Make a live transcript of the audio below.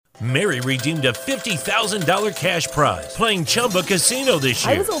Mary redeemed a $50,000 cash prize playing Chumba Casino this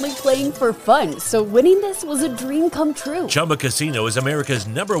year. I was only playing for fun, so winning this was a dream come true. Chumba Casino is America's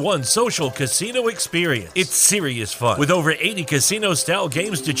 #1 social casino experience. It's serious fun. With over 80 casino-style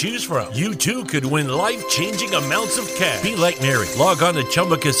games to choose from, you too could win life-changing amounts of cash. Be like Mary. Log on to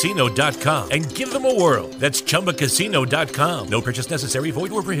ChumbaCasino.com and give them a whirl. That's ChumbaCasino.com. No purchase necessary.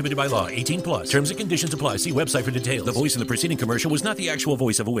 Void where prohibited by law. 18+. Terms and conditions apply. See website for details. The voice in the preceding commercial was not the actual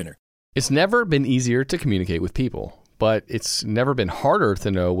voice of a winner. It's never been easier to communicate with people, but it's never been harder to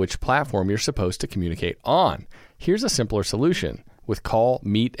know which platform you're supposed to communicate on. Here's a simpler solution. With call,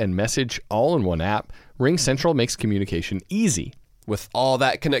 meet, and message all in one app, RingCentral makes communication easy. With all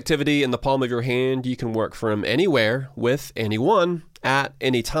that connectivity in the palm of your hand, you can work from anywhere with anyone at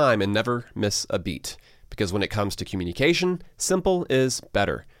any time and never miss a beat. Because when it comes to communication, simple is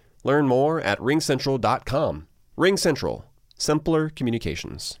better. Learn more at ringcentral.com. RingCentral. Simpler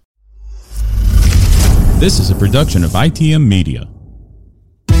communications. This is a production of ITM Media.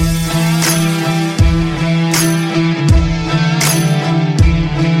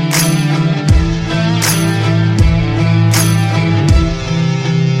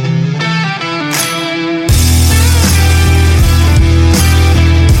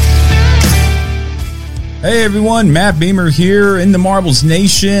 Hey everyone, Matt Beamer here in the Marbles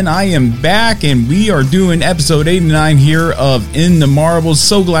Nation. I am back and we are doing episode 89 here of In the Marbles.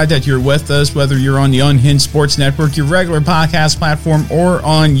 So glad that you're with us, whether you're on the Unhinged Sports Network, your regular podcast platform, or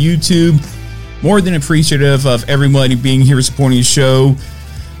on YouTube. More than appreciative of everybody being here supporting the show.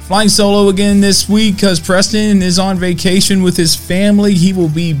 Flying solo again this week because Preston is on vacation with his family. He will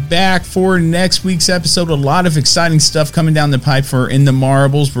be back for next week's episode. A lot of exciting stuff coming down the pipe for In the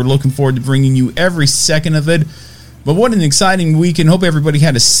Marbles. We're looking forward to bringing you every second of it. But what an exciting weekend. Hope everybody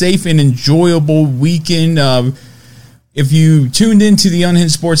had a safe and enjoyable weekend. If you tuned into the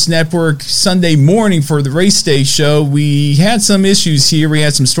Unhinged Sports Network Sunday morning for the race day show, we had some issues here. We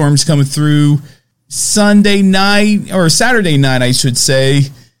had some storms coming through Saturday night, I should say,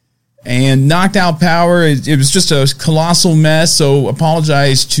 and knocked out power. It was just a colossal mess, so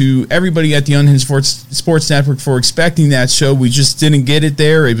apologize to everybody at the Unhinged Sports Network for expecting that show. We just didn't get it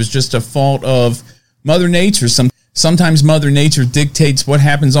there. It was just a fault of Mother Nature. Sometimes Mother Nature dictates what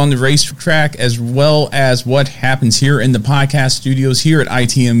happens on the racetrack as well as what happens here in the podcast studios here at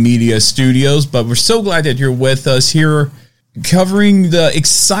ITM Media Studios. But we're so glad that you're with us here covering the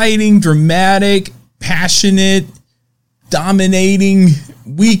exciting, dramatic, passionate, dominating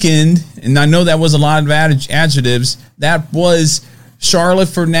weekend, and I know that was a lot of adjectives. That was Charlotte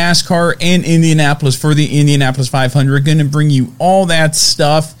for NASCAR and Indianapolis for the Indianapolis 500. Going to bring you all that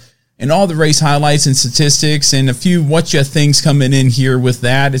stuff and all the race highlights and statistics and a few what you think's coming in here with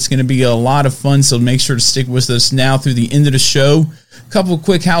that. It's going to be a lot of fun, so make sure to stick with us now through the end of the show. A couple of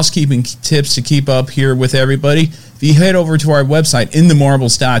quick housekeeping tips to keep up here with everybody. If you head over to our website,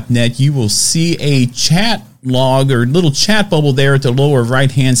 inthemarbles.net, you will see a chat log or little chat bubble there at the lower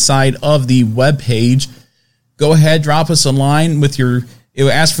right-hand side of the web page. Go ahead, drop us a line with it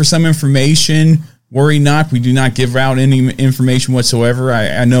will ask for some information. Worry not, we do not give out any information whatsoever.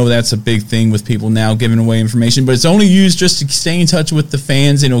 I know that's a big thing with people now giving away information, but it's only used just to stay in touch with the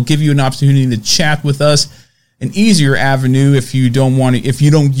fans, and it'll give you an opportunity to chat with us. An easier avenue if you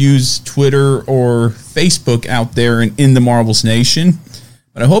don't use Twitter or Facebook out there in the Marbles Nation.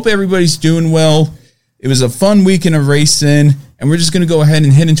 But I hope everybody's doing well. It was a fun weekend of racing, and we're just going to go ahead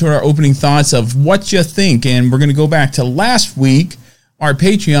and head into our opening thoughts of what you think. And we're going to go back to last week. Our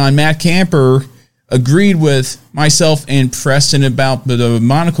Patreon, Matt Camper, agreed with myself and Preston about the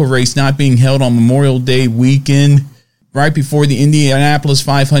Monaco race not being held on Memorial Day weekend, right before the Indianapolis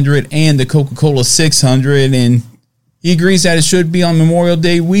 500 and the Coca-Cola 600, and he agrees that it should be on Memorial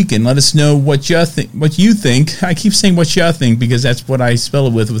Day weekend. Let us know what you think. I keep saying what you think because that's what I spell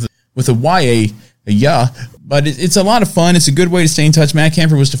it with a Y-A. Yeah, but it's a lot of fun. It's a good way to stay in touch. Matt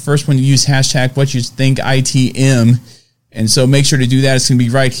Camper was the first one to use hashtag #WhatYouThinkITM, and so make sure to do that. It's going to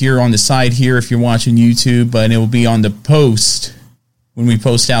be right here on the side here if you're watching YouTube, but it will be on the post when we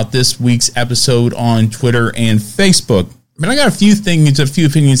post out this week's episode on Twitter and Facebook. But I got a few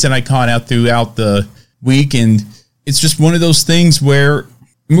opinions that I caught out throughout the week, and it's just one of those things where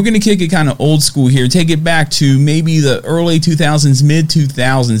we're going to kick it kind of old school here, take it back to maybe the early 2000s,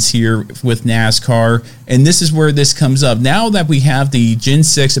 mid-2000s here with NASCAR, and this is where this comes up. Now that we have the Gen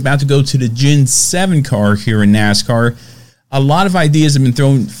 6 about to go to the Gen 7 car here in NASCAR, a lot of ideas have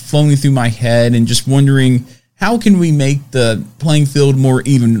been flowing through my head and just wondering, how can we make the playing field more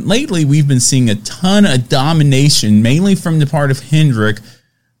even? Lately, we've been seeing a ton of domination, mainly from the part of Hendrick.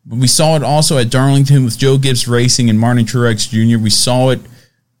 We saw it also at Darlington with Joe Gibbs Racing and Martin Truex Jr. We saw it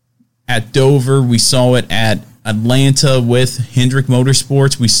at Dover. We saw it at Atlanta with Hendrick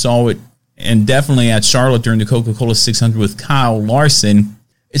Motorsports. We saw it, and definitely at Charlotte during the Coca-Cola 600 with Kyle Larson.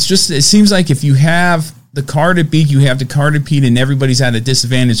 It seems like if you have the car to beat, you have the car to beat, and everybody's at a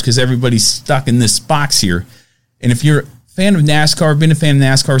disadvantage because everybody's stuck in this box here. And if you're a fan of NASCAR, been a fan of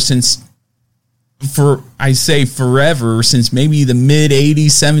NASCAR since, forever, since maybe the mid-'80s,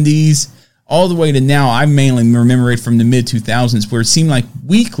 70s, all the way to now. I mainly remember it from the mid-2000s, where it seemed like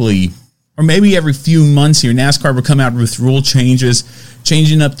weekly, or maybe every few months here, NASCAR would come out with rule changes,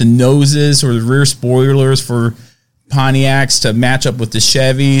 changing up the noses or the rear spoilers for Pontiacs to match up with the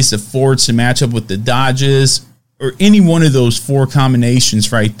Chevys, the Fords to match up with the Dodges, or any one of those four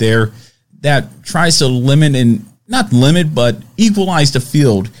combinations right there that tries to limit and not limit, but equalize the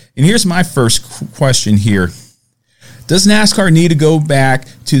field. And here's my first question here. Does NASCAR need to go back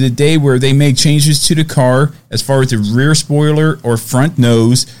to the day where they make changes to the car as far as the rear spoiler or front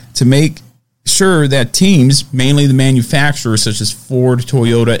nose to make sure that teams, mainly the manufacturers such as Ford,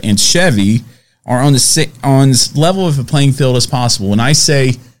 Toyota, and Chevy, are on the level of a playing field as possible? And I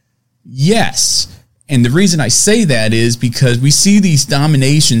say yes. And the reason I say that is because we see these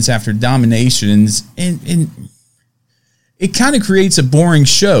dominations after dominations, and it kind of creates a boring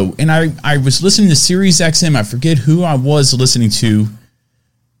show. And I was listening to Sirius XM. I forget who I was listening to,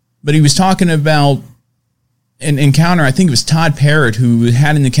 but he was talking about an encounter. I think it was Todd Parrott who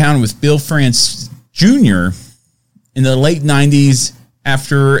had an encounter with Bill France Jr. in the late 90s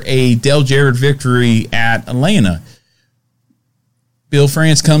after a Dale Jarrett victory at Atlanta. Bill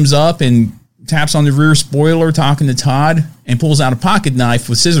France comes up and taps on the rear spoiler, talking to Todd, and pulls out a pocket knife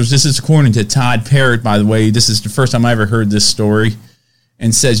with scissors. This is according to Todd Parrott, by the way. This is the first time I ever heard this story.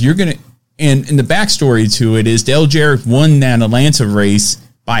 And says, you're going to... And the backstory to it is Dale Jarrett won that Atlanta race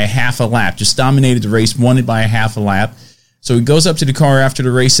by a half a lap. Just dominated the race, won it by a half a lap. So he goes up to the car after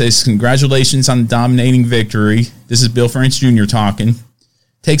the race, says, congratulations on the dominating victory. This is Bill France Jr. talking.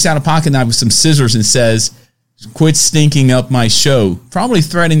 Takes out a pocket knife with some scissors and says, quit stinking up my show. Probably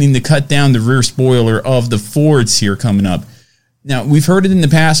threatening to cut down the rear spoiler of the Fords here coming up. Now, we've heard it in the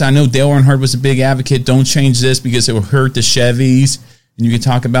past. I know Dale Earnhardt was a big advocate. Don't change this because it will hurt the Chevys. And you can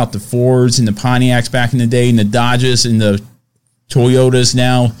talk about the Fords and the Pontiacs back in the day and the Dodges and the Toyotas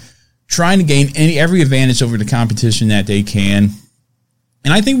now, trying to gain every advantage over the competition that they can.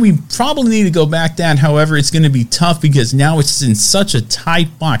 And I think we probably need to go back that. However, it's going to be tough because now it's in such a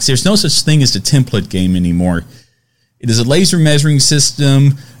tight box. There's no such thing as the template game anymore. It is a laser measuring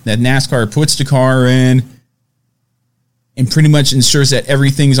system that NASCAR puts the car in and pretty much ensures that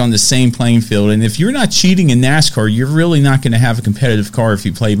everything's on the same playing field. And if you're not cheating in NASCAR, you're really not going to have a competitive car if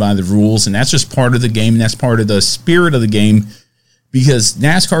you play by the rules. And that's just part of the game, and that's part of the spirit of the game, because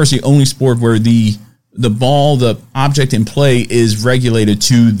NASCAR is the only sport where the ball, the object in play, is regulated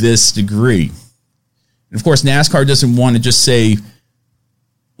to this degree. And of course, NASCAR doesn't want to just say,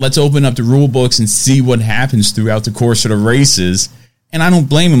 let's open up the rule books and see what happens throughout the course of the races. And I don't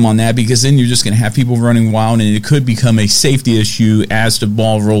blame them on that, because then you're just going to have people running wild, and it could become a safety issue as the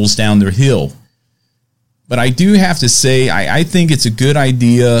ball rolls down the hill. But I do have to say, I think it's a good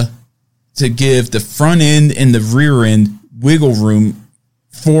idea to give the front end and the rear end wiggle room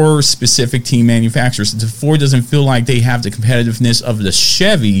for specific team manufacturers. The Ford doesn't feel like they have the competitiveness of the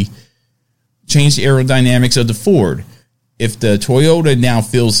Chevy, change the aerodynamics of the Ford. If the Toyota now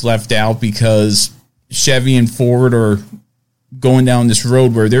feels left out because Chevy and Ford are going down this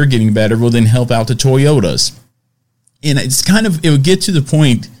road where they're getting better, will then help out the Toyotas. And it's kind of, it would get to the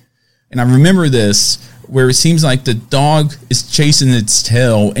point, and I remember this, where it seems like the dog is chasing its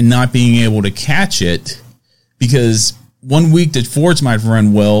tail and not being able to catch it, because one week the Fords might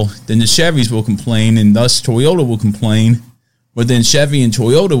run well, then the Chevys will complain, and thus Toyota will complain, but then Chevy and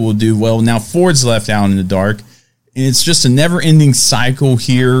Toyota will do well. Now Ford's left out in the dark, and it's just a never-ending cycle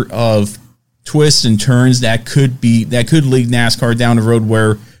here of twists and turns that could lead NASCAR down the road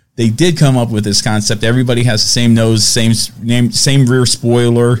where they did come up with this concept. Everybody has the same nose, same rear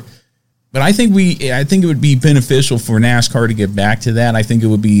spoiler. But I think it would be beneficial for NASCAR to get back to that. I think it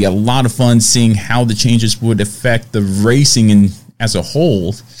would be a lot of fun seeing how the changes would affect the racing as a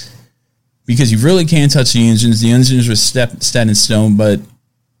whole, because you really can't touch the engines. The engines were set in stone. But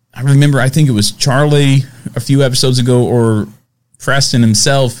I remember, I think it was Charlie a few episodes ago, or Preston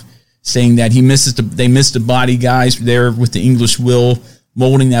himself, saying that they missed the body guys there with the English wheel,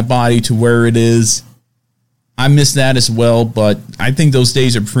 molding that body to where it is. I miss that as well, but I think those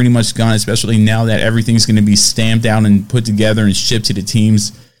days are pretty much gone, especially now that everything's going to be stamped out and put together and shipped to the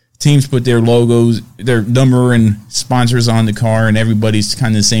teams. Teams put their logos, their number and sponsors on the car, and everybody's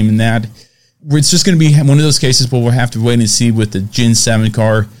kind of the same in that. It's just going to be one of those cases where we'll have to wait and see with the Gen 7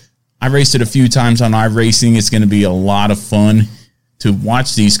 car. I raced it a few times on iRacing. It's going to be a lot of fun to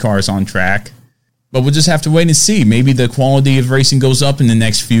watch these cars on track. But we'll just have to wait and see. Maybe the quality of racing goes up in the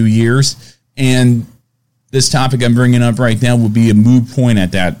next few years. And this topic I'm bringing up right now will be a moot point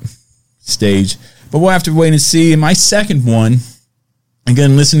at that stage. But we'll have to wait and see. And my second one,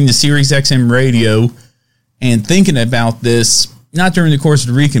 again, listening to Sirius XM radio and thinking about this, not during the course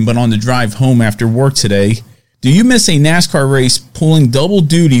of the weekend, but on the drive home after work today. Do you miss a NASCAR race pulling double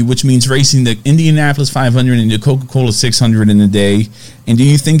duty, which means racing the Indianapolis 500 and the Coca-Cola 600 in a day? And do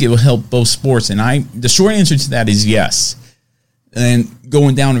you think it will help both sports? And the short answer to that is yes. And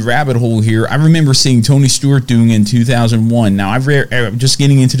going down a rabbit hole here, I remember seeing Tony Stewart doing it in 2001. Now, I'm just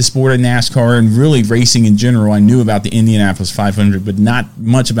getting into the sport of NASCAR and really racing in general. I knew about the Indianapolis 500, but not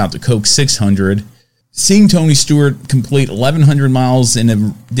much about the Coke 600. Seeing Tony Stewart complete 1,100 miles in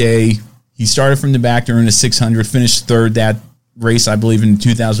a day, he started from the back during the 600, finished third that race, I believe, in the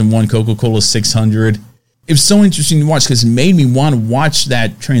 2001 Coca-Cola 600. It was so interesting to watch because it made me want to watch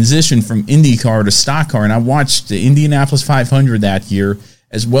that transition from IndyCar to stock car. And I watched the Indianapolis 500 that year,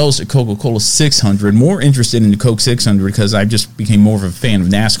 as well as the Coca-Cola 600. More interested in the Coke 600 because I just became more of a fan of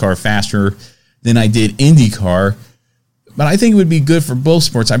NASCAR faster than I did IndyCar. But I think it would be good for both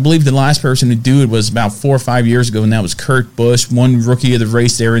sports. I believe the last person to do it was about 4 or 5 years ago, and that was Kurt Busch, won Rookie of the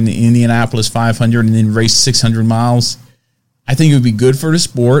Race there in the Indianapolis 500 and then raced 600 miles. I think it would be good for the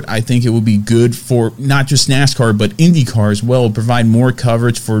sport. I think it would be good for not just NASCAR, but IndyCar as well. Provide more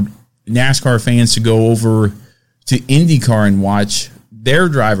coverage for NASCAR fans to go over to IndyCar and watch their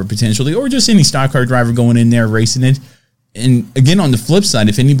driver potentially, or just any stock car driver going in there racing it. And again, on the flip side,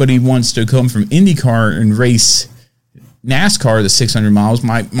 if anybody wants to come from IndyCar and race NASCAR, the 600 miles,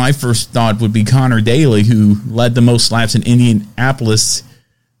 my first thought would be Connor Daly, who led the most laps in Indianapolis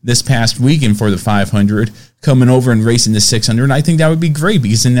this past weekend for the 500, coming over and racing the 600. And I think that would be great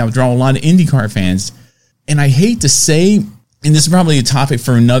because then that would draw a lot of IndyCar fans. And I hate to say, and this is probably a topic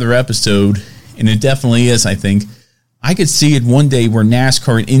for another episode, and it definitely is, I think, I could see it one day where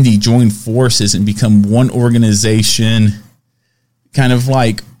NASCAR and Indy join forces and become one organization, kind of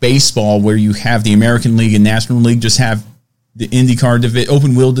like baseball, where you have the American League and National League, just have the IndyCar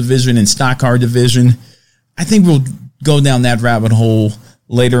open wheel division and stock car division. I think we'll go down that rabbit hole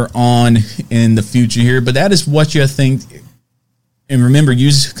later on in the future here, but that is what you think. And remember,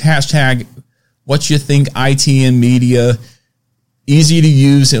 use hashtag what you think ITN Media. Easy to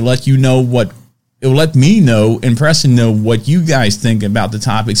use. It'll let you know it will let me know and Preston know what you guys think about the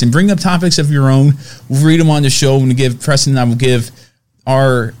topics, and bring up topics of your own. We'll read them on the show and give Preston and I will give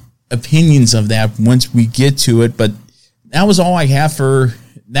our opinions of that once we get to it. But that was all I have for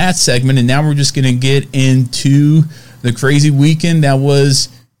that segment. And now we're just going to get into the crazy weekend that was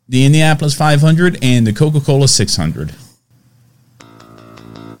the Indianapolis 500 and the Coca-Cola 600.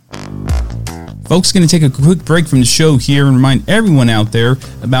 Folks, going to take a quick break from the show here and remind everyone out there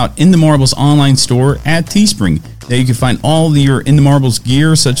about In the Marbles online store at Teespring. There you can find all your In the Marbles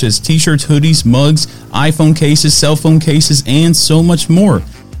gear, such as t-shirts, hoodies, mugs, iPhone cases, cell phone cases, and so much more.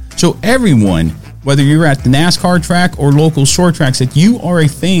 Show everyone, whether you're at the NASCAR track or local short tracks, that you are a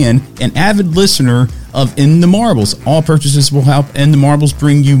fan and avid listener of In the Marbles. All purchases will help In the Marbles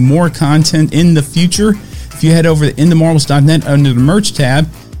bring you more content in the future. If you head over to inthemarbles.net under the merch tab,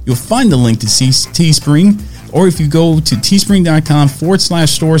 you'll find the link to Teespring. Or if you go to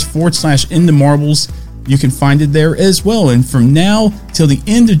teespring.com/stores/In the Marbles, you can find it there as well. And from now till the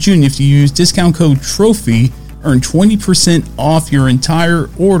end of June, if you use discount code TROPHY, earn 20% off your entire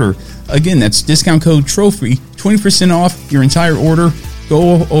order. Again, that's discount code TROPHY, 20% off your entire order.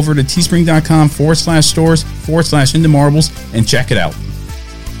 Go over to teespring.com/stores/In the Marbles and check it out.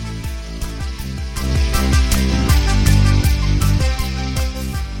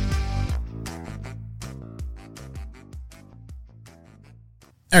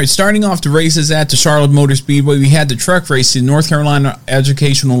 All right, starting off the races at the Charlotte Motor Speedway, we had the truck race, the North Carolina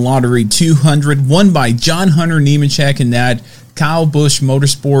Educational Lottery 200, won by John Hunter Nemechek in that Kyle Busch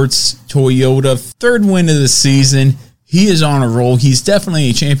Motorsports Toyota, third win of the season. He is on a roll. He's definitely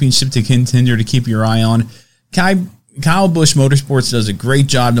a championship contender to keep your eye on. Kyle Busch Motorsports does a great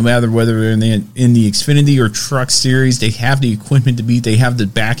job, no matter whether they're in the Xfinity or Truck Series. They have the equipment to beat. They have the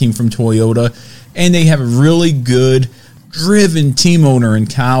backing from Toyota, and they have a really good driven team owner in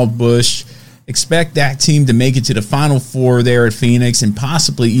Kyle Busch. Expect that team to make it to the Final Four there at Phoenix and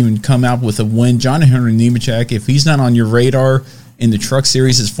possibly even come out with a win. John Hunter Nemechek, if he's not on your radar in the Truck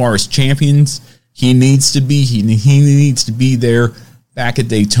Series as far as champions, he needs to be. He needs to be there back at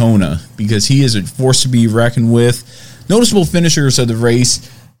Daytona because he is a force to be reckoned with. Noticeable finishers of the race: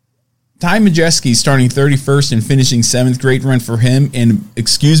 Ty Majeski starting 31st and finishing 7th. Great run for him. And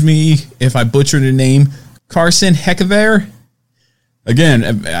excuse me if I butchered the name, Carson Heckevare. Again,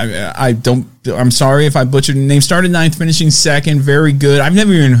 I'm sorry if I butchered the name. Started 9th, finishing 2nd. Very good. I've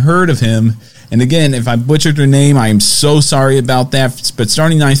never even heard of him. And again, if I butchered the name, I am so sorry about that. But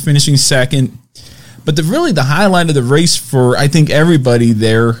starting 9th, finishing 2nd. But the highlight of the race for, I think, everybody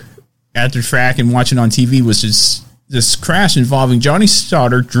there at the track and watching on TV was just this crash involving Johnny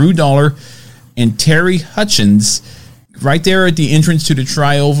Sauter, Drew Dollar, and Terry Hutchins right there at the entrance to the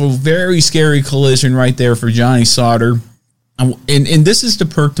Tri-Oval. Very scary collision right there for Johnny Sauter. And this is the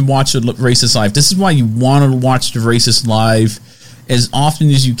perk to watch the races live. This is why you want to watch the races live as often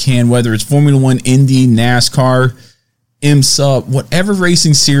as you can, whether it's Formula One, Indy, NASCAR, IMSA, whatever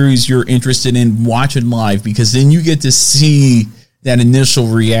racing series you're interested in, watch it live, because then you get to see that initial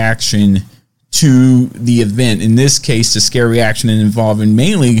reaction to the event. In this case, the scare reaction involving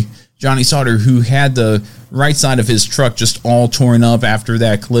mainly Johnny Sauter, who had the right side of his truck just all torn up after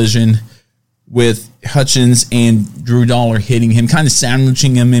that collision with Hutchins and Drew Dollar hitting him, kind of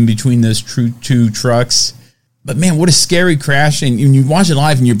sandwiching him in between those two trucks. But man, what a scary crash. And you watch it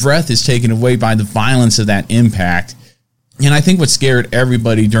live and your breath is taken away by the violence of that impact. And I think what scared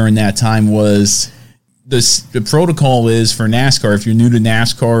everybody during that time was the protocol is for NASCAR, if you're new to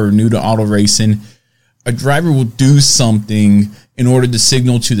NASCAR or new to auto racing, a driver will do something in order to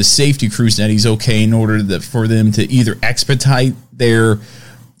signal to the safety crews that he's okay, in order for them to either expedite their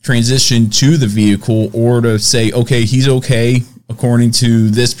transition to the vehicle or to say, okay, he's okay. According to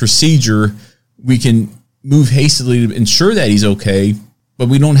this procedure, we can move hastily to ensure that he's okay, but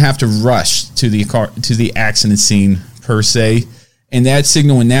we don't have to rush to the accident scene per se. And that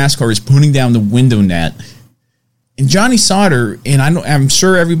signal in NASCAR is putting down the window net. And Johnny Sauter, and I'm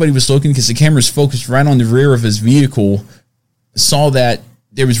sure everybody was looking because the camera's focused right on the rear of his vehicle, saw that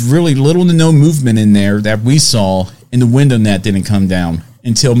there was really little to no movement in there that we saw, and the window net didn't come down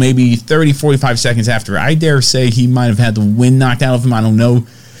until maybe 30, 45 seconds after. I dare say he might have had the wind knocked out of him. I don't know.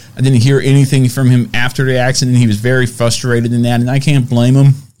 I didn't hear anything from him after the accident. He was very frustrated in that, and I can't blame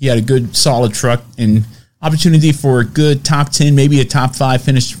him. He had a good, solid truck and opportunity for a good top 10, maybe a top 5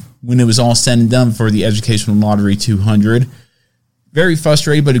 finish when it was all said and done for the Educational Lottery 200. Very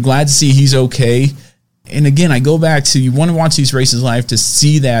frustrated, but glad to see he's okay. And again, I go back to, you want to watch these races live to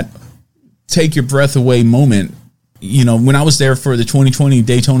see that take your breath away moment. You know, when I was there for the 2020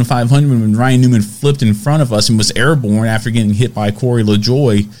 Daytona 500, when Ryan Newman flipped in front of us and was airborne after getting hit by Corey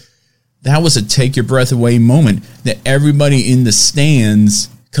LaJoie, that was a take your breath away moment that everybody in the stands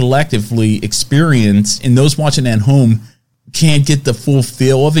collectively experience, and those watching at home can't get the full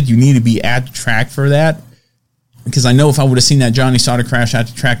feel of it. You need to be at the track for that, because I know if I would have seen that Johnny Sauter crash at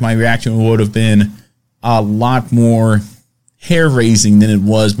the track, my reaction would have been a lot more hair-raising than it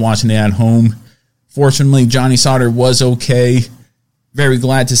was watching it at home. Fortunately, Johnny Sauter was okay. Very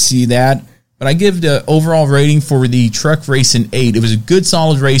glad to see that. But I give the overall rating for the truck race an 8. It was a good,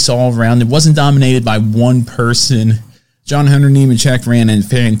 solid race all around. It wasn't dominated by one person. John Hunter Nemechek ran a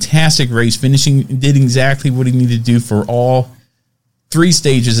fantastic race, did exactly what he needed to do for all 3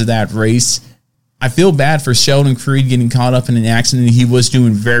 stages of that race. I feel bad for Sheldon Creed getting caught up in an accident. He was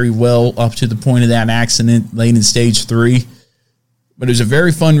doing very well up to the point of that accident late in stage 3. But it was a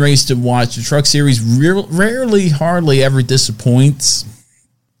very fun race to watch. The Truck Series hardly ever disappoints,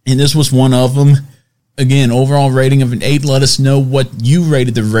 and this was one of them. Again, overall rating of an 8. Let us know what you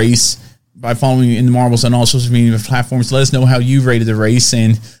rated the race by following In the Marbles on all social media platforms. Let us know how you rated the race,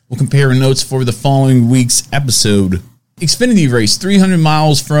 and we'll compare notes for the following week's episode. Xfinity race, 300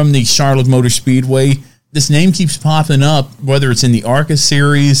 miles from the Charlotte Motor Speedway. This name keeps popping up, whether it's in the ARCA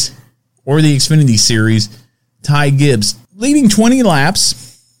series or the Xfinity series. Ty Gibbs, leading 20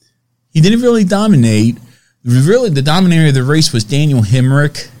 laps. He didn't really dominate. Really, the dominator of the race was Daniel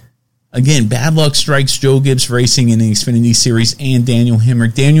Hemrick. Again, bad luck strikes Joe Gibbs Racing in the Xfinity Series and Daniel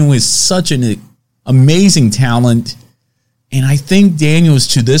Hemrick. Daniel is such an amazing talent, and I think Daniel is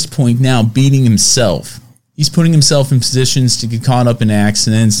to this point now beating himself. He's putting himself in positions to get caught up in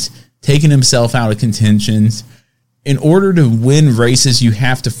accidents, taking himself out of contentions. In order to win races, you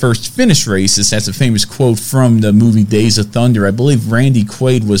have to first finish races. That's a famous quote from the movie Days of Thunder. I believe Randy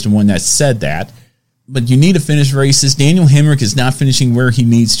Quaid was the one that said that. But you need to finish races. Daniel Hemrick is not finishing where he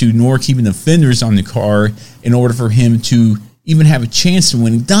needs to, nor keeping the fenders on the car in order for him to even have a chance to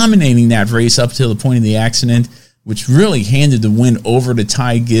win, dominating that race up to the point of the accident, which really handed the win over to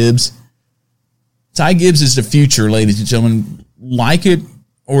Ty Gibbs. Ty Gibbs is the future, ladies and gentlemen. Like it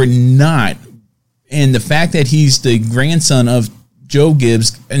or not. And the fact that he's the grandson of Joe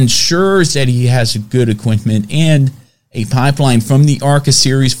Gibbs ensures that he has a good equipment and a pipeline from the ARCA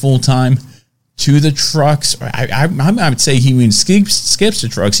series full-time to the trucks. I would say he even skips the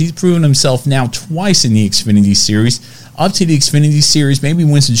trucks. He's proven himself now twice in the Xfinity series. Up to the Xfinity series, maybe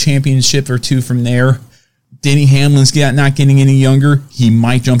wins a championship or two from there. Denny Hamlin's not getting any younger. He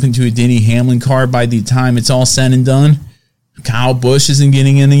might jump into a Denny Hamlin car by the time it's all said and done. Kyle Busch isn't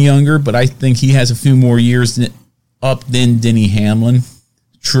getting any younger, but I think he has a few more years up than Denny Hamlin.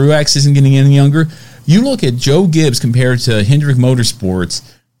 Truex isn't getting any younger. You look at Joe Gibbs compared to Hendrick Motorsports,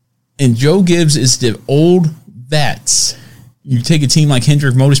 and Joe Gibbs is the old vets. You take a team like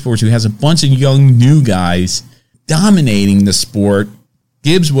Hendrick Motorsports, who has a bunch of young new guys dominating the sport.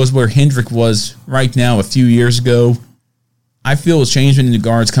 Gibbs was where Hendrick was right now a few years ago. I feel it's changing in the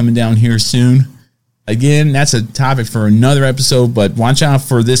guards coming down here soon. Again, that's a topic for another episode, but watch out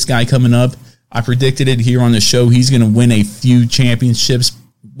for this guy coming up. I predicted it here on the show. He's going to win a few championships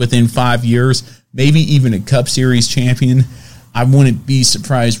within 5 years, maybe even a Cup Series champion. I wouldn't be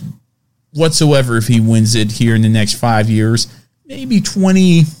surprised whatsoever if he wins it here in the next 5 years. Maybe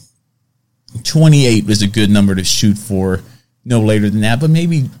 2028 was a good number to shoot for. No later than that, but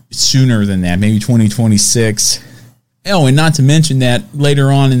maybe sooner than that, maybe 2026. Oh, and not to mention that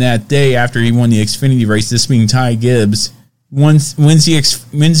later on in that day, after he won the Xfinity race, this being Ty Gibbs, wins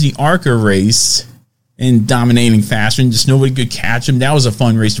the ARCA race in dominating fashion. Just nobody could catch him. That was a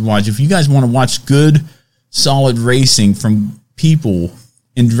fun race to watch. If you guys want to watch good, solid racing from people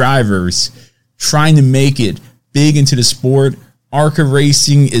and drivers trying to make it big into the sport, ARCA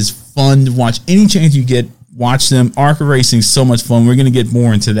racing is fun to watch. Any chance you get, watch them. ARCA racing is so much fun. We're going to get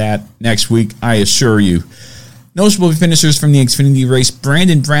more into that next week, I assure you. Notable finishers from the Xfinity race.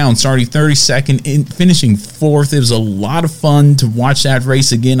 Brandon Brown starting 32nd, finishing 4th. It was a lot of fun to watch that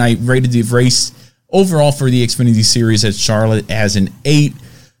race. Again, I rated the race overall for the Xfinity Series at Charlotte as an 8.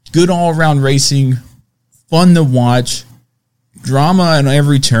 Good all-around racing. Fun to watch. Drama on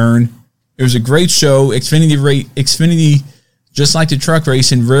every turn. It was a great show. Xfinity, just like the truck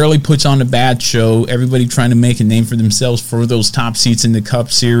racing, rarely puts on a bad show. Everybody trying to make a name for themselves for those top seats in the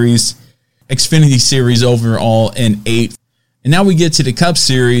Cup Series. Xfinity Series overall an 8. And now we get to the Cup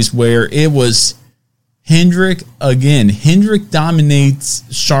Series where it was Hendrick again. Hendrick dominates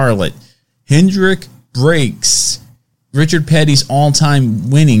Charlotte. Hendrick breaks Richard Petty's all-time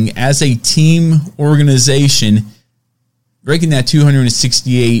winning as a team organization, breaking that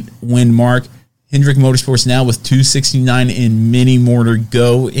 268 win mark. Hendrick Motorsports now with 269 and many more to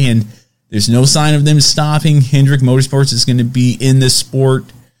go, and there's no sign of them stopping. Hendrick Motorsports is going to be in this sport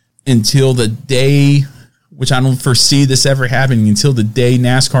until the day, which I don't foresee this ever happening, until the day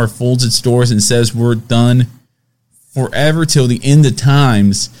NASCAR folds its doors and says we're done forever till the end of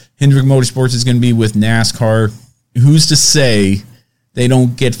times. Hendrick Motorsports is going to be with NASCAR. Who's to say they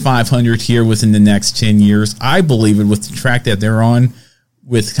don't get 500 here within the next 10 years? I believe it with the track that they're on,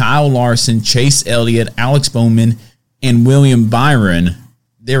 with Kyle Larson, Chase Elliott, Alex Bowman, and William Byron.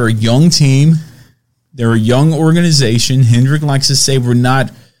 They're a young team. They're a young organization. Hendrick likes to say we're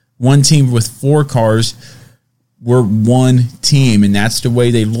not one team with 4 cars. We're one team, and that's the way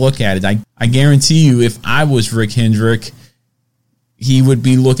they look at it. I guarantee you, if I was Rick Hendrick, he would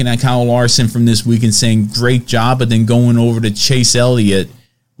be looking at Kyle Larson from this week and saying, great job, but then going over to Chase Elliott,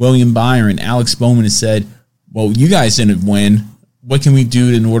 William Byron, Alex Bowman, and said, well, you guys didn't win. What can we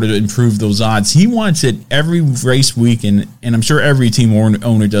do in order to improve those odds? He wants it every race week, and I'm sure every team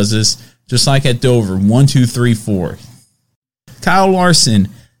owner does this, just like at Dover, 1, 2, 3, 4. Kyle Larson,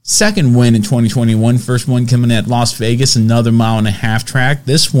 second win in 2021. First one coming at Las Vegas, another 1.5 mile track.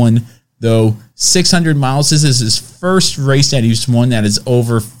 This one, though, 600 miles. This is his first race that he's won that is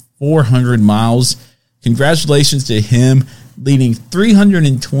over 400 miles. Congratulations to him, leading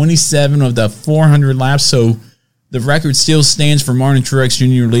 327 of the 400 laps. So the record still stands for Martin Truex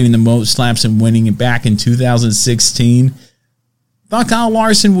Jr. leading the most laps and winning it back in 2016. Thought Kyle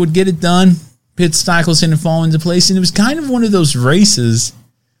Larson would get it done. Pit cycles didn't fall into place, and it was kind of one of those races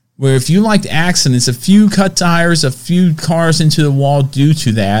where if you liked accidents, a few cut tires, a few cars into the wall due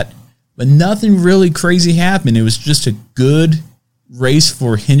to that, but nothing really crazy happened. It was just a good race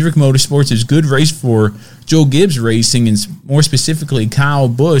for Hendrick Motorsports. It was a good race for Joe Gibbs Racing, and more specifically Kyle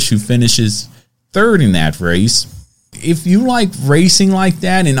Busch, who finishes 3rd in that race. If you like racing like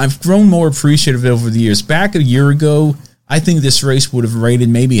that, and I've grown more appreciative over the years. Back a year ago, I think this race would have rated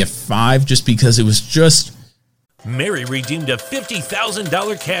maybe a 5 just because it was just Mary redeemed a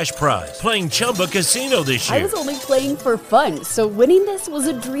 $50,000 cash prize playing Chumba Casino this year. I was only playing for fun, so winning this was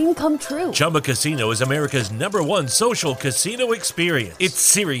a dream come true. Chumba Casino is America's #1 social casino experience. It's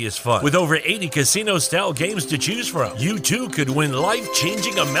serious fun. With over 80 casino-style games to choose from, you too could win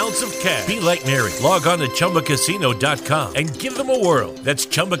life-changing amounts of cash. Be like Mary. Log on to ChumbaCasino.com and give them a whirl. That's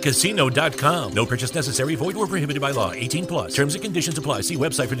ChumbaCasino.com. No purchase necessary. Void or prohibited by law. 18 plus. Terms and conditions apply. See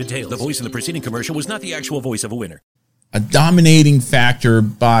website for details. The voice in the preceding commercial was not the actual voice of a winner. A dominating factor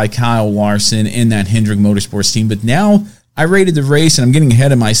by Kyle Larson in that Hendrick Motorsports team. But now I rated the race, and I'm getting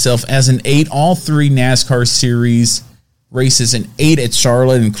ahead of myself, as an 8. All 3 NASCAR Series races, an 8 at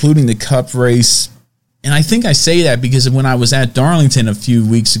Charlotte, including the Cup race. And I think I say that because when I was at Darlington a few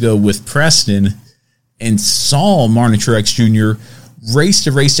weeks ago with Preston and saw Martin Truex Jr. race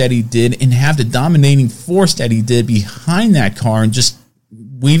the race that he did and have the dominating force that he did behind that car and just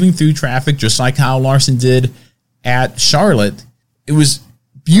weaving through traffic just like Kyle Larson did at Charlotte, it was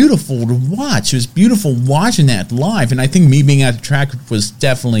beautiful to watch. It was beautiful watching that live, and I think me being at the track was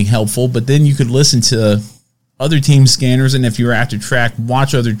definitely helpful, but then you could listen to other team scanners, and if you're at the track,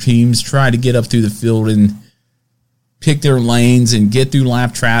 watch other teams try to get up through the field and pick their lanes and get through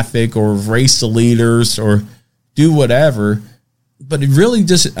lap traffic or race the leaders or do whatever. But it really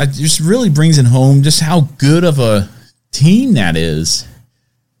just really brings it home just how good of a team that is.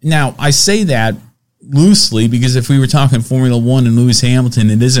 Now, I say that loosely because if we were talking Formula One and Lewis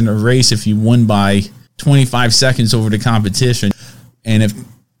Hamilton, it isn't a race if you won by 25 seconds over the competition. And if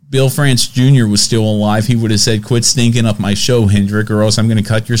Bill France Jr. was still alive, he would have said, quit stinking up my show, Hendrick, or else I'm going to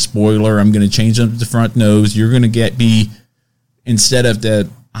cut your spoiler. I'm going to change up the front nose. You're going to be, instead of the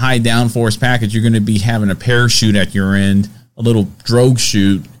high downforce package, you're going to be having a parachute at your end, a little drogue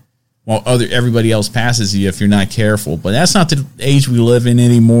chute, while everybody else passes you if you're not careful. But that's not the age we live in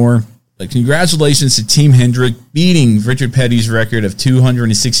anymore. But congratulations to Team Hendrick beating Richard Petty's record of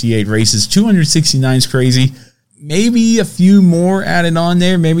 268 races. 269 is crazy. Maybe a few more added on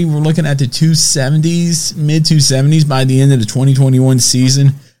there. Maybe we're looking at the 270s, mid-270s by the end of the 2021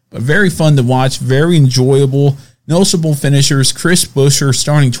 season. But very fun to watch, very enjoyable. Noticeable finishers, Chris Buescher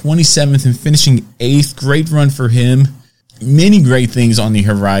starting 27th and finishing 8th. Great run for him. Many great things on the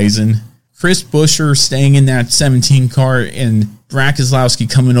horizon. Chris Buescher staying in that 17 car and Brad Keselowski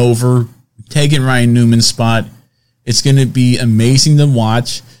coming over, taking Ryan Newman's spot. It's going to be amazing to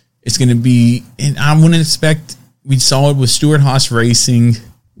watch. It's going to be, and I wouldn't expect, we saw it with Stewart-Haas Racing,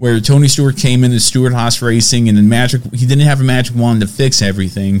 where Tony Stewart came in as Stewart-Haas Racing, and he didn't have a magic wand to fix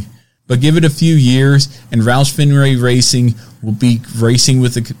everything. But give it a few years, and Roush Fenway Racing will be racing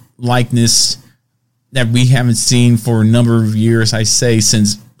with a likeness that we haven't seen for a number of years, I say,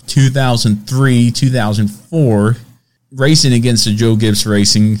 since 2003, 2004, racing against the Joe Gibbs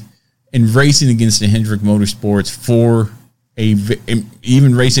Racing and racing against the Hendrick Motorsports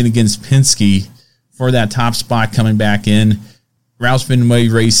even racing against Penske for that top spot coming back in. Roush Fenway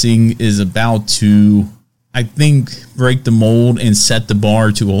Racing is about to, I think, break the mold and set the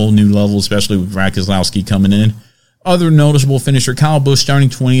bar to a whole new level, especially with Brad Keselowski coming in. Other noticeable finisher, Kyle Busch starting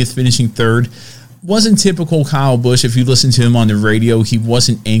 20th, finishing 3rd. Wasn't typical Kyle Busch. If you listen to him on the radio, he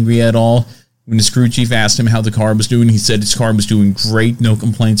wasn't angry at all. When the crew chief asked him how the car was doing, he said his car was doing great, no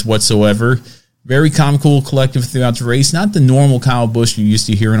complaints whatsoever. Very calm, cool, collective throughout the race. Not the normal Kyle Busch you're used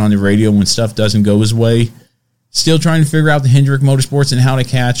to hearing on the radio when stuff doesn't go his way. Still trying to figure out the Hendrick Motorsports and how to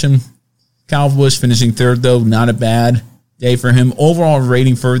catch him. Kyle Busch finishing 3rd, though. Not a bad day for him. Overall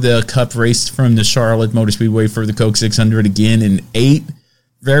rating for the Cup race from the Charlotte Motor Speedway for the Coke 600, again, an 8.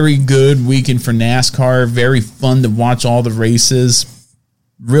 Very good weekend for NASCAR. Very fun to watch all the races.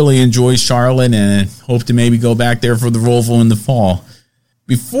 Really enjoy Charlotte and hope to maybe go back there for the Roval in the fall.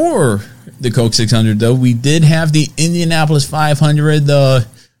 Before the Coke 600, though, we did have the Indianapolis 500.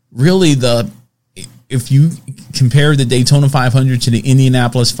 If you compare the Daytona 500 to the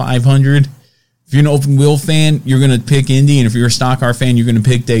Indianapolis 500, if you're an open wheel fan, you're going to pick Indy, and if you're a stock car fan, you're going to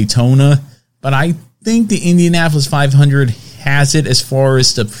pick Daytona. But I think the Indianapolis 500 has it as far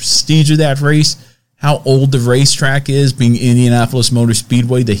as the prestige of that race, how old the racetrack is, being Indianapolis Motor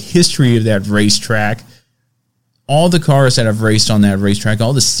Speedway, the history of that racetrack, all the cars that have raced on that racetrack,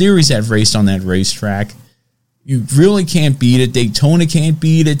 all the series that have raced on that racetrack. You really can't beat it. Daytona can't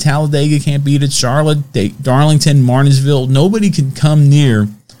beat it. Talladega can't beat it. Charlotte, Darlington, Martinsville, nobody can come near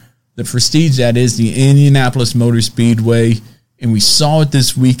the prestige that is the Indianapolis Motor Speedway. And we saw it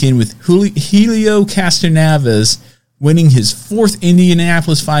this weekend with Helio Castroneves winning his 4th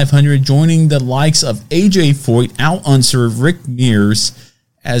Indianapolis 500, joining the likes of AJ Foyt, Al Unser, Rick Mears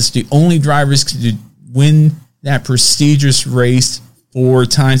as the only drivers to win that prestigious race 4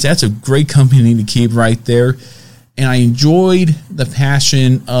 times. That's a great company to keep right there. And I enjoyed the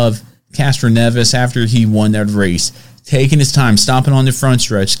passion of Castroneves after he won that race, taking his time, stopping on the front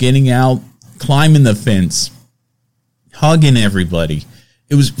stretch, getting out, climbing the fence, hugging everybody.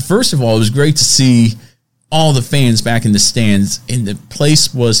 It was, first of all, it was great to see all the fans back in the stands, and the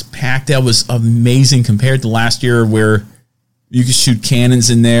place was packed. That was amazing compared to last year where you could shoot cannons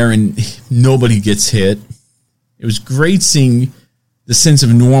in there and nobody gets hit. It was great seeing the sense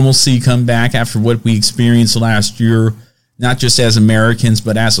of normalcy come back after what we experienced last year, not just as Americans,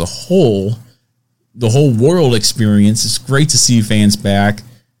 but as a whole, the whole world experience. It's great to see fans back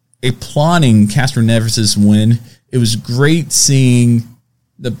applauding Castroneves' win. It was great seeing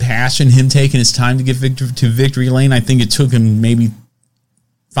the passion, him taking his time to get to victory lane. I think it took him maybe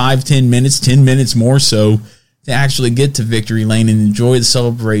 5-10 minutes, 10 minutes more so, to actually get to victory lane and enjoy the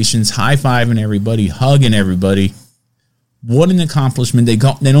celebrations, high-fiving everybody, hugging everybody. What an accomplishment. They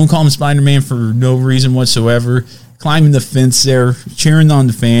don't call him Spider-Man for no reason whatsoever. Climbing the fence there, cheering on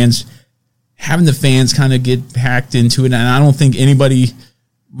the fans, having the fans kind of get packed into it. And I don't think anybody,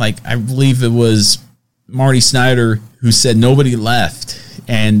 I believe it was Marty Snyder who said nobody left.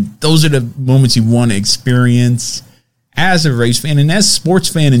 And those are the moments you want to experience as a race fan and as a sports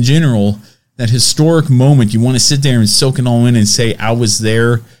fan in general. That historic moment, you want to sit there and soak it all in and say, I was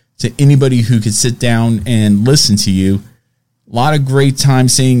there, to anybody who could sit down and listen to you. A lot of great time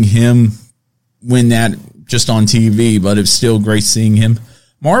seeing him win that just on TV, but it was still great seeing him.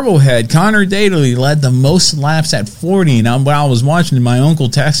 Marblehead, Connor Daly led the most laps at 40. And while I was watching, my uncle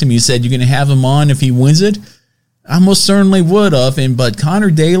texted me, he said, you're going to have him on if he wins it? I most certainly would have, but Connor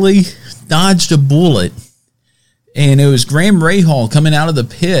Daly dodged a bullet. And it was Graham Rahal coming out of the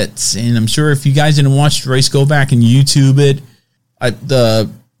pits. And I'm sure if you guys didn't watch the race, go back and YouTube it. The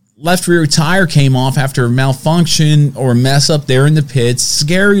left rear tire came off after a malfunction or a mess up there in the pits.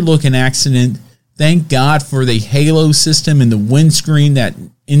 Scary looking accident. Thank God for the halo system and the windscreen that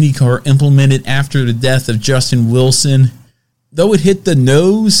IndyCar implemented after the death of Justin Wilson. Though it hit the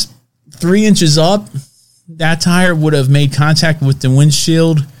nose 3 inches up, that tire would have made contact with the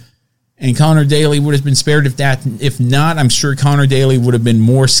windshield, and Connor Daly would have been spared. If not, I'm sure Connor Daly would have been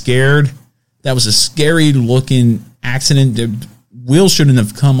more scared. That was a scary looking accident. The wheel shouldn't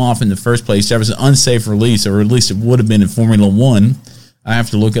have come off in the first place. That was an unsafe release, or at least it would have been in Formula One. I have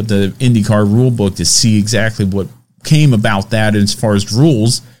to look up the IndyCar rule book to see exactly what came about that as far as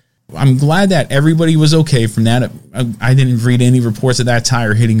rules. I'm glad that everybody was okay from that. I didn't read any reports of that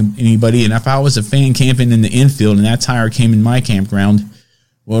tire hitting anybody. And if I was a fan camping in the infield and that tire came in my campground,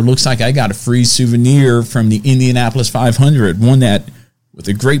 well, it looks like I got a free souvenir from the Indianapolis 500, one that with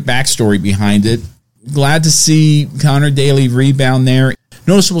a great backstory behind it. Glad to see Connor Daly rebound there.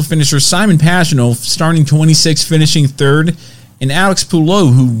 Noticeable finishers, Simon Pagenaud starting 26th, finishing 3rd. And Alex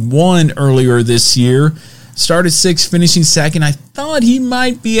Poulot, who won earlier this year, started 6th, finishing 2nd. I thought he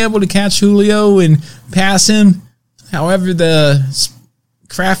might be able to catch Julio and pass him. However, the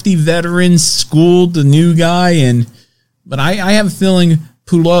crafty veterans schooled the new guy. But I have a feeling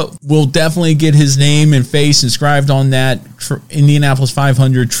Poulot will definitely get his name and face inscribed on that Indianapolis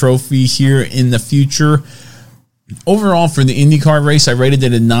 500 trophy here in the future. Overall, for the IndyCar race, I rated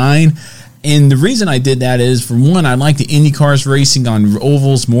it a 9. And the reason I did that is, for one, I like the IndyCars racing on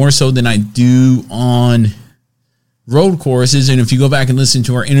ovals more so than I do on road courses. And if you go back and listen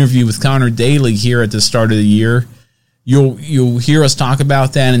to our interview with Connor Daly here at the start of the year, you'll hear us talk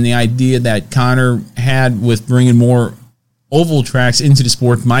about that, and the idea that Connor had with bringing more oval tracks into the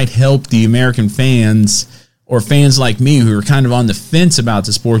sport might help the American fans, or fans like me who are kind of on the fence about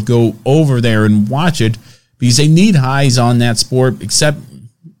the sport, go over there and watch it, because they need highs on that sport, except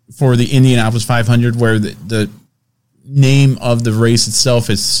for the Indianapolis 500, where the name of the race itself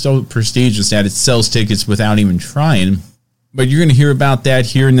is so prestigious that it sells tickets without even trying. But you're going to hear about that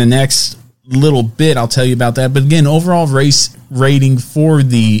here in the next little bit. I'll tell you about that. But again, overall race rating for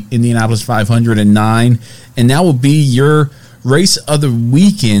the Indianapolis 500 and 9, and that will be your race of the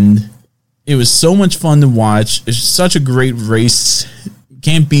weekend. It was so much fun to watch. It's such a great race.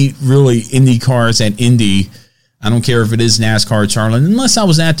 Can't beat really Indy cars at Indy. I don't care if it is NASCAR at Charlotte, unless I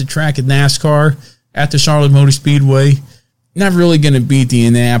was at the track at NASCAR at the Charlotte Motor Speedway. Not really going to beat the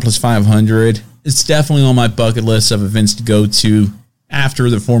Indianapolis 500. It's definitely on my bucket list of events to go to after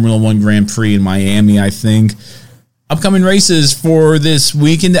the Formula One Grand Prix in Miami, I think. Upcoming races for this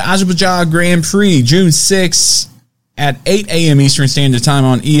weekend: the Azerbaijan Grand Prix, June 6th at 8 a.m. Eastern Standard Time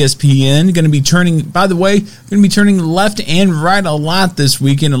on ESPN. Going to be turning, by the way, going to be turning left and right a lot this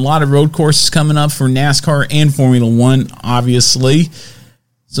weekend. A lot of road courses coming up for NASCAR and Formula One, obviously.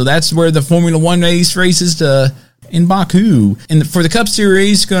 So that's where the Formula One races, the in Baku. And for the Cup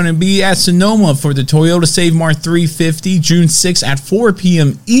Series, going to be at Sonoma for the Toyota Save Mart 350, June 6th at 4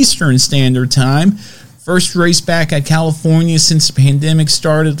 p.m. Eastern Standard Time. First race back at California since the pandemic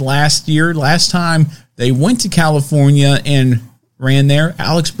started last year. Last time they went to California and ran there,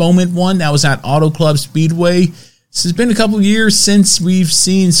 Alex Bowman won. That was at Auto Club Speedway. This has been a couple years since we've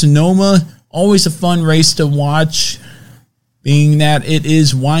seen Sonoma. Always a fun race to watch, being that it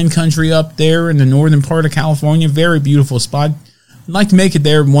is wine country up there in the northern part of California. Very beautiful spot. I'd like to make it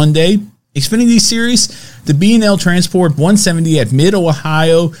there one day. Xfinity Series, the B&L Transport 170 at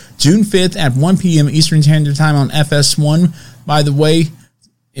Mid-Ohio, June 5th at 1 p.m. Eastern Standard Time on FS1. By the way,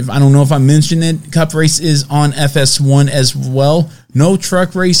 I don't know if I mentioned it, Cup race is on FS1 as well. No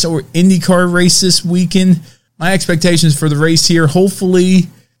truck race or IndyCar race this weekend. My expectations for the race here, hopefully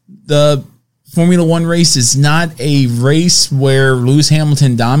the Formula One race is not a race where Lewis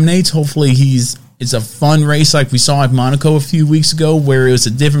Hamilton dominates. Hopefully it's a fun race like we saw at Monaco a few weeks ago, where it was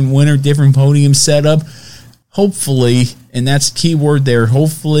a different winner, different podium setup. Hopefully, and that's the key word there,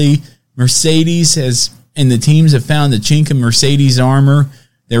 hopefully Mercedes and the teams have found the chink in Mercedes armor.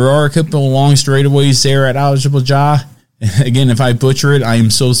 There are a couple of long straightaways there at Azerbaijan. Again, if I butcher it, I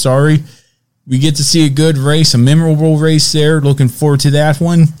am so sorry. We get to see a good race, a memorable race there. Looking forward to that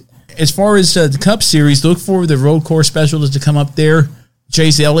one. As far as the Cup Series, look for the road course specialist to come up there.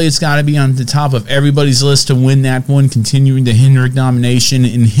 Chase Elliott's got to be on the top of everybody's list to win that one, continuing the Hendrick domination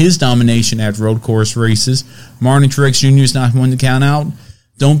in his domination at road course races. Martin Truex Jr. is not one to count out.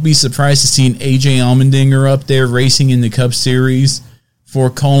 Don't be surprised to see an AJ Allmendinger up there racing in the Cup Series for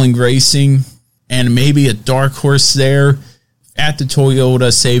Calling Racing, and maybe a dark horse there at the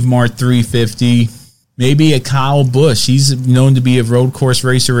Toyota Save Mart 350. Maybe a Kyle Busch. He's known to be a road course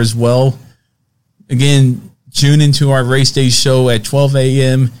racer as well. Again, tune into our race day show at 12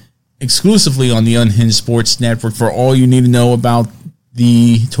 a.m. exclusively on the Unhinged Sports Network for all you need to know about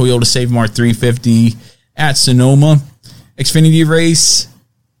the Toyota Save Mart 350 at Sonoma. Xfinity race,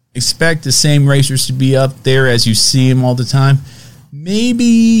 expect the same racers to be up there as you see them all the time.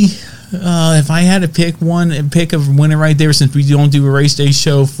 Maybe if I had to pick a winner right there, since we don't do a race day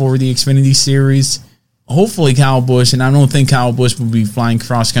show for the Xfinity Series, hopefully Kyle Busch, and I don't think Kyle Busch will be flying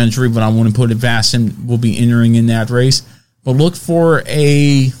cross country, but I want to put it past him, will be entering in that race. But look for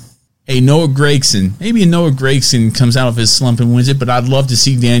a Noah Gragson. Maybe a Noah Gragson comes out of his slump and wins it, but I'd love to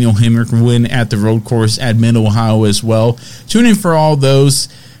see Daniel Hemrick win at the road course at Mid-Ohio as well. Tune in for all those,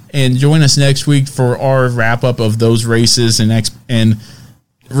 and join us next week for our wrap-up of those races and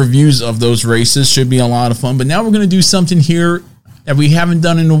reviews of those races. Should be a lot of fun. But now we're going to do something here that we haven't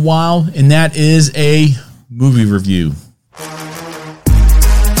done in a while, and that is a movie review.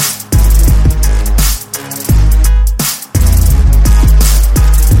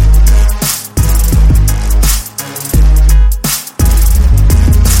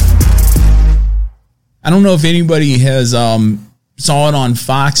 I don't know if anybody has saw it on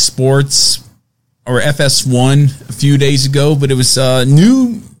Fox Sports or FS1 a few days ago, but it was a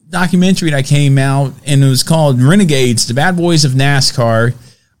new documentary that came out, and it was called Renegades, the Bad Boys of NASCAR.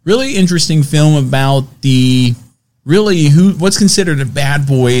 Really interesting film about what's considered a bad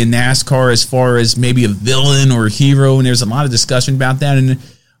boy in NASCAR as far as maybe a villain or a hero, and there's a lot of discussion about that. And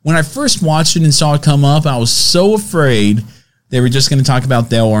when I first watched it and saw it come up, I was so afraid they were just going to talk about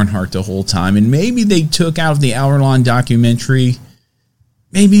Dale Earnhardt the whole time. And maybe they took out of the hour-long documentary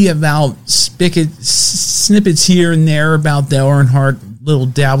maybe about snippets here and there about Dale Earnhardt, little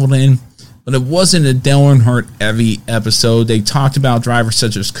dabbled in, but it wasn't a Dale Earnhardt-heavy episode. They talked about drivers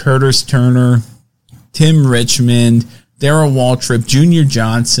such as Curtis Turner, Tim Richmond, Darrell Waltrip, Junior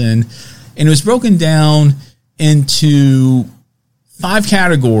Johnson, and it was broken down into 5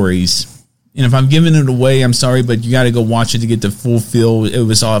 categories. And if I'm giving it away, I'm sorry, but you got to go watch it to get the full feel. It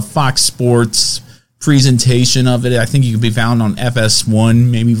was a Fox Sports presentation of it. I think you can be found on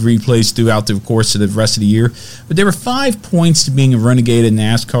FS1, maybe replays throughout the course of the rest of the year. But there were 5 points to being a renegade in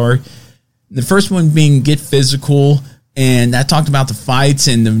NASCAR. The first one being get physical, and that talked about the fights,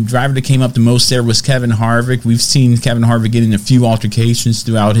 and the driver that came up the most there was Kevin Harvick. We've seen Kevin Harvick get in a few altercations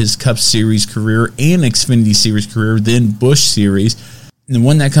throughout his Cup Series career and Xfinity Series career, then Busch Series. And the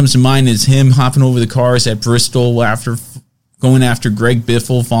one that comes to mind is him hopping over the cars at Bristol after going after Greg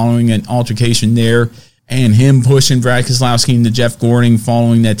Biffle following an altercation there, and him pushing Brad Keselowski into Jeff Gordon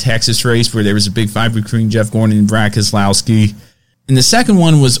following that Texas race where there was a big fight between Jeff Gordon and Brad Keselowski. And the second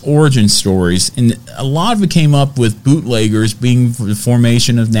one was origin stories, and a lot of it came up with bootleggers being the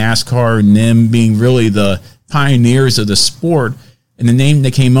formation of NASCAR and them being really the pioneers of the sport, and the name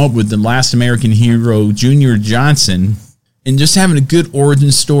they came up with, the last American hero, Junior Johnson, and just having a good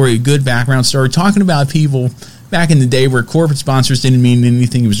origin story, a good background story, talking about people back in the day where corporate sponsors didn't mean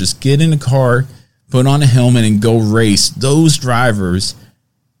anything. It was just get in a car, put on a helmet, and go race. Those drivers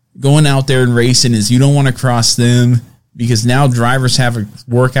going out there and racing is you don't want to cross them, because now drivers have a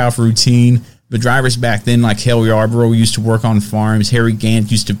workout routine. But drivers back then, like Hale Yarborough, used to work on farms. Harry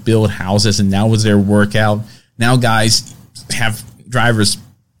Gant used to build houses, and that was their workout. Now drivers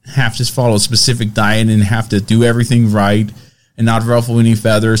have to follow a specific diet and have to do everything right and not ruffle any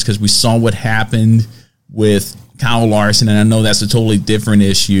feathers, because we saw what happened with Kyle Larson, and I know that's a totally different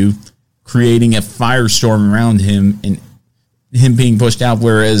issue, creating a firestorm around him and him being pushed out,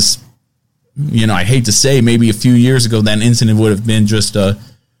 whereas, I hate to say, maybe a few years ago that incident would have been just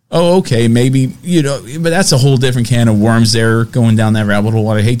maybe, but that's a whole different can of worms there, going down that rabbit hole.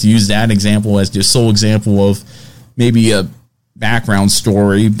 I hate to use that example as the sole example of maybe a background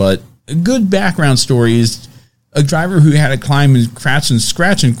story, but a good background story is a driver who had to climb and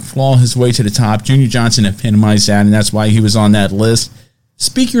scratch and claw his way to the top. Junior Johnson epitomized that, and that's why he was on that list.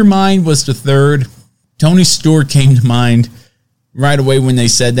 Speak Your Mind was the third. Tony Stewart came to mind right away when they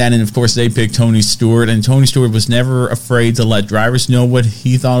said that, and of course they picked Tony Stewart, and Tony Stewart was never afraid to let drivers know what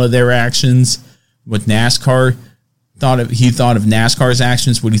he thought of their actions, what NASCAR thought of. He thought of NASCAR's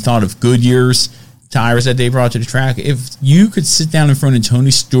actions, what he thought of Goodyear's tires that they brought to the track. If you could sit down in front of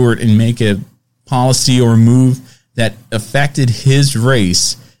Tony Stewart and make a policy or a move that affected his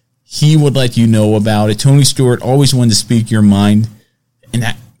race, he would let you know about it. Tony Stewart always wanted to speak your mind,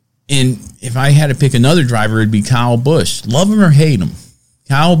 and if I had to pick another driver, it'd be Kyle Busch. Love him or hate him,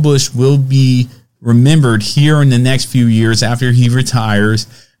 Kyle Busch will be remembered here in the next few years after he retires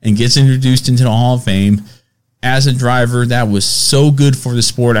and gets introduced into the Hall of Fame as a driver that was so good for the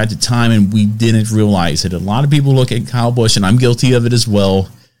sport at the time, and we didn't realize it. A lot of people look at Kyle Busch, and I'm guilty of it as well,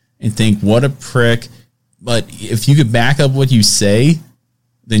 and think, what a prick. But if you could back up what you say,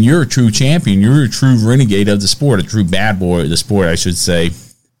 then you're a true champion. You're a true renegade of the sport, a true bad boy of the sport, I should say.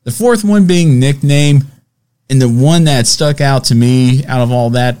 The fourth one being nickname, and the one that stuck out to me out of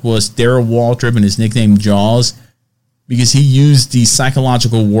all that was Darrell Waltrip and his nickname Jaws, because he used the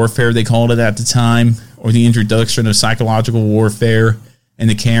psychological warfare, they called it at the time, or the introduction of psychological warfare and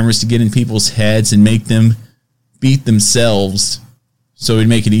the cameras to get in people's heads and make them beat themselves, so it'd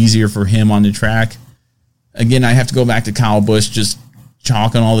make it easier for him on the track. Again, I have to go back to Kyle Busch, just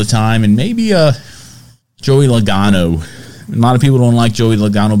chalking all the time, and maybe Joey Logano. A lot of people don't like Joey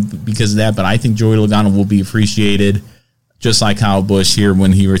Logano because of that, but I think Joey Logano will be appreciated just like Kyle Busch here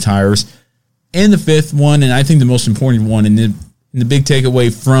when he retires. And the fifth one, and I think the most important one, and the big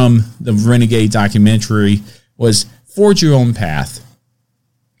takeaway from the Renegade documentary, was forge your own path.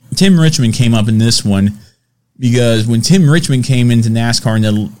 Tim Richmond came up in this one because when Tim Richmond came into NASCAR in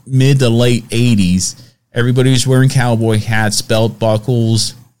the mid to late 80s, everybody was wearing cowboy hats, belt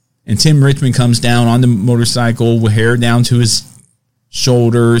buckles, and Tim Richmond comes down on the motorcycle with hair down to his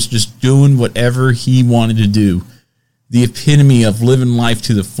shoulders, just doing whatever he wanted to do. The epitome of living life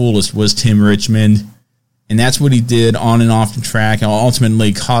to the fullest was Tim Richmond, and that's what he did on and off the track, and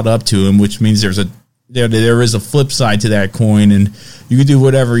ultimately caught up to him, which means there is a flip side to that coin, and you can do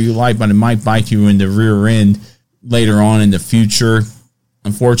whatever you like, but it might bite you in the rear end later on in the future.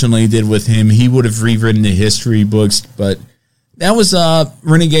 Unfortunately, it did with him. He would have rewritten the history books, but that was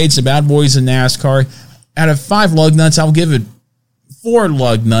Renegades, the Bad Boys of NASCAR. Out of 5 lug nuts, I'll give it 4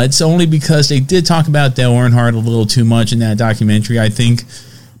 lug nuts, only because they did talk about Dale Earnhardt a little too much in that documentary. I think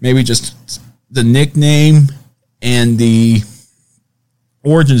maybe just the nickname and the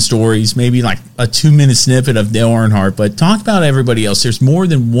origin stories, maybe like a 2-minute snippet of Dale Earnhardt, but talk about everybody else. There's more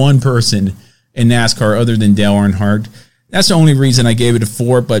than one person in NASCAR other than Dale Earnhardt. That's the only reason I gave it a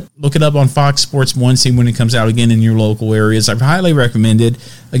 4, but look it up on Fox Sports 1, see when it comes out again in your local areas. I highly recommend it.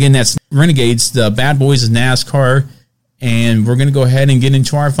 Again, that's Renegades, the Bad Boys of NASCAR, and we're going to go ahead and get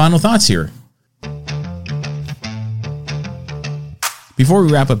into our final thoughts here. Before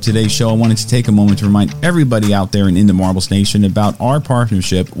we wrap up today's show, I wanted to take a moment to remind everybody out there in the Marbles Nation about our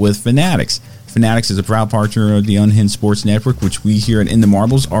partnership with Fanatics. Fanatics is a proud partner of the Unhinged Sports Network, which we here at In the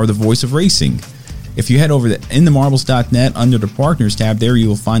Marbles are the voice of racing. If you head over to inthemarbles.net under the Partners tab, there you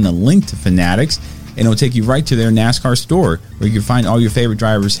will find a link to Fanatics, and it'll take you right to their NASCAR store, where you can find all your favorite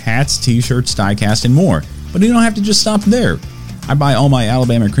drivers' hats, t-shirts, diecast, and more. But you don't have to just stop there. I buy all my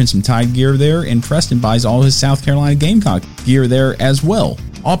Alabama Crimson Tide gear there, and Preston buys all his South Carolina Gamecock gear there as well.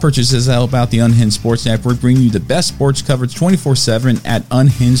 All purchases help out the Unhinged Sports Network, bringing you the best sports coverage 24/7 at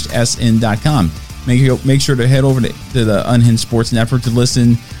unhingedsn.com. Make sure to head over to the Unhinged Sports Network to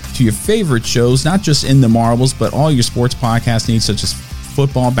listen to your favorite shows, not just In the Marbles, but all your sports podcast needs, such as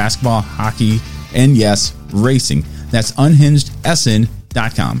football, basketball, hockey, and yes, racing. That's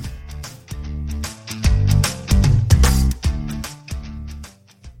unhingedsn.com.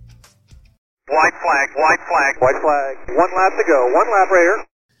 White flag, white flag, white flag. 1 lap to go. 1 lap right here.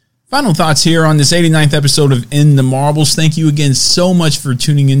 Final thoughts here on this 89th episode of In the Marbles. Thank you again so much for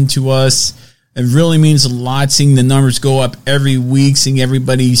tuning in to us. It really means a lot seeing the numbers go up every week, seeing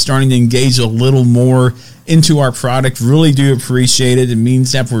everybody starting to engage a little more into our product. Really do appreciate it. It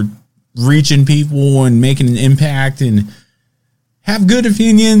means that we're reaching people and making an impact and have good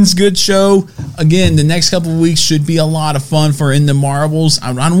opinions, good show. Again, the next couple of weeks should be a lot of fun for In the Marbles.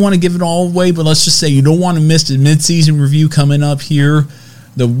 I don't want to give it all away, but let's just say you don't want to miss the mid-season review coming up here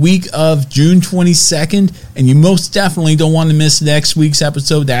the week of June 22nd, and you most definitely don't want to miss next week's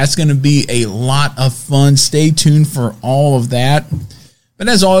episode. That's going to be a lot of fun. Stay tuned for all of that. But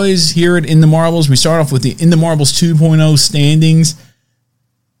as always, here at In the Marbles, we start off with the In the Marbles 2.0 standings.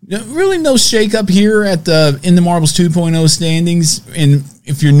 Really no shakeup here at the In the Marbles 2.0 standings. And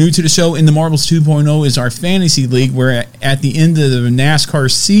if you're new to the show, In the Marbles 2.0 is our fantasy league, where at the end of the NASCAR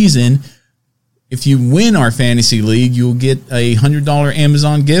season, if you win our fantasy league, you'll get a $100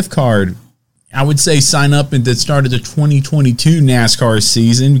 Amazon gift card. I would say sign up at the start of the 2022 NASCAR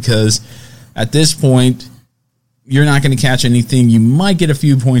season, because at this point, you're not going to catch anything. You might get a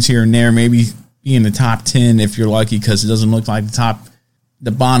few points here and there, maybe be in the top 10 if you're lucky, because it doesn't look like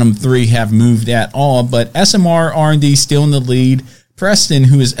the bottom three have moved at all. But SMR R&D still in the lead. Preston,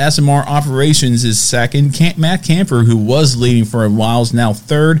 who is SMR Operations, is second. Matt Camper, who was leading for a while, is now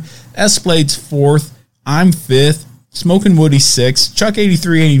third. S-Blade's fourth. I'm fifth. Smokin' Woody sixth. Chuck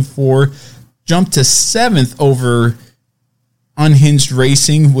 8384 jumped to seventh over Unhinged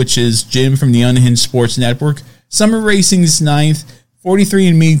Racing, which is Jim from the Unhinged Sports Network. Summer Racing's ninth. 43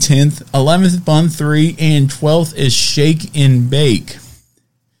 and Me 10th. 11th Bun 3, and 12th is Shake and Bake.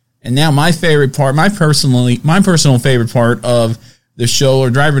 And now my favorite part, my personal favorite part of the show, or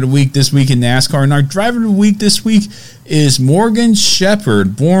Driver of the Week this week in NASCAR. And our Driver of the Week this week is Morgan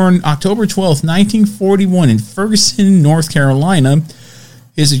Shepherd, born October 12th, 1941 in Ferguson, North Carolina.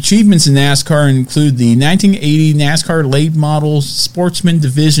 His achievements in NASCAR include the 1980 NASCAR Late Model Sportsman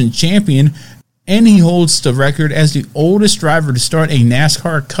Division Champion, and he holds the record as the oldest driver to start a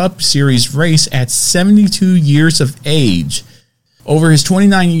NASCAR Cup Series race at 72 years of age. Over his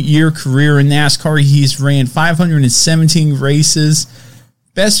 29-year career in NASCAR, he's ran 517 races.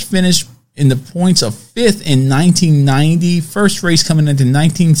 Best finish in the points of 5th in 1990. First race coming into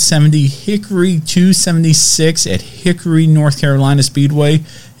 1970, Hickory 276 at Hickory, North Carolina Speedway.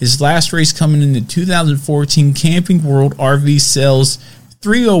 His last race coming into 2014, Camping World RV Sales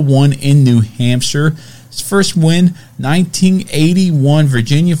 301 in New Hampshire. His first win, 1981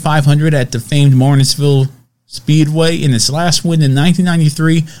 Virginia 500 at the famed Martinsville Speedway. In its last win in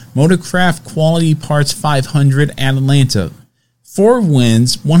 1993, Motorcraft Quality Parts 500 at Atlanta. 4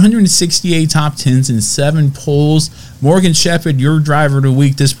 wins, 168 top 10s, and 7 poles. Morgan Shepherd, your Driver of the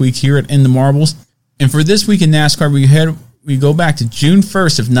Week this week here at In the Marbles. And for this week in NASCAR, we go back to June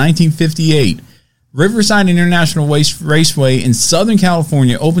 1st of 1958. Riverside International Raceway in Southern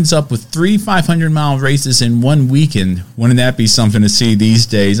California opens up with 3 500-mile races in one weekend. Wouldn't that be something to see these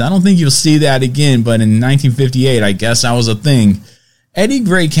days? I don't think you'll see that again, but in 1958, I guess that was a thing. Eddie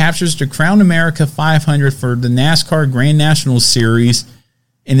Gray captures the Crown America 500 for the NASCAR Grand National Series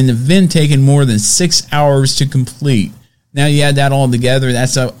in an event taking more than 6 hours to complete. Now you add that all together,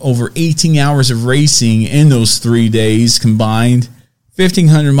 that's over 18 hours of racing in those 3 days combined.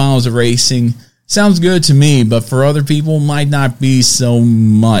 1,500 miles of racing. Sounds good to me, but for other people, might not be so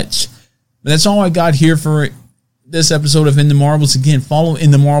much. But that's all I got here for this episode of In the Marbles. Again, follow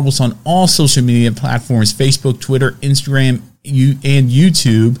In the Marbles on all social media platforms, Facebook, Twitter, Instagram, and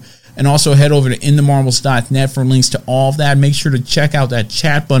YouTube. And also head over to inthemarbles.net for links to all of that. Make sure to check out that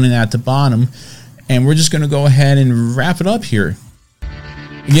chat button at the bottom. And we're just going to go ahead and wrap it up here.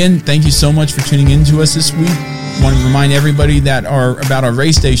 Again, thank you so much for tuning in to us this week. I want to remind everybody about our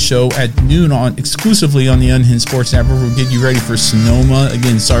race day show at noon exclusively on the Unhinged Sports Network. We'll get you ready for Sonoma.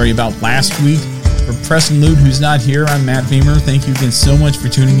 Again, sorry about last week. For Preston Lude, who's not here, I'm Matt Beamer. Thank you again so much for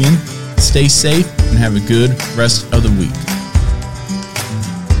tuning in. Stay safe and have a good rest of the week.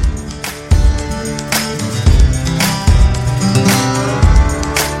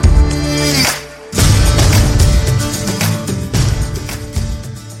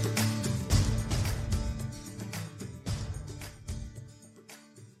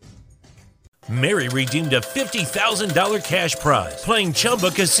 Mary redeemed a $50,000 cash prize playing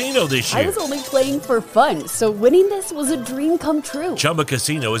Chumba Casino this year. I was only playing for fun, so winning this was a dream come true. Chumba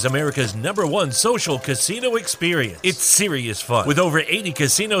Casino is America's #1 social casino experience. It's serious fun. With over 80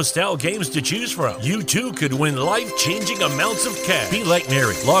 casino-style games to choose from, you too could win life-changing amounts of cash. Be like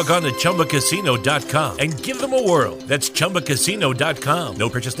Mary. Log on to ChumbaCasino.com and give them a whirl. That's ChumbaCasino.com. No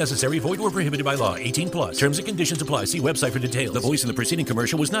purchase necessary. Void where prohibited by law. 18+. Terms and conditions apply. See website for details. The voice in the preceding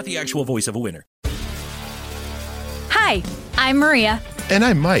commercial was not the actual voice of a winner. Hi, I'm Maria. And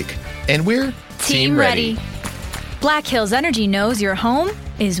I'm Mike. And we're Team Ready. Black Hills Energy knows your home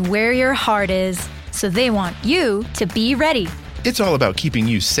is where your heart is, so they want you to be ready. It's all about keeping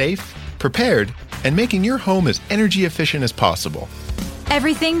you safe, prepared, and making your home as energy efficient as possible.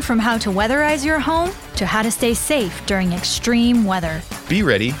 Everything from how to weatherize your home to how to stay safe during extreme weather. Be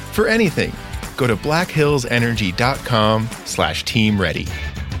ready for anything. Go to blackhillsenergy.com/teamready.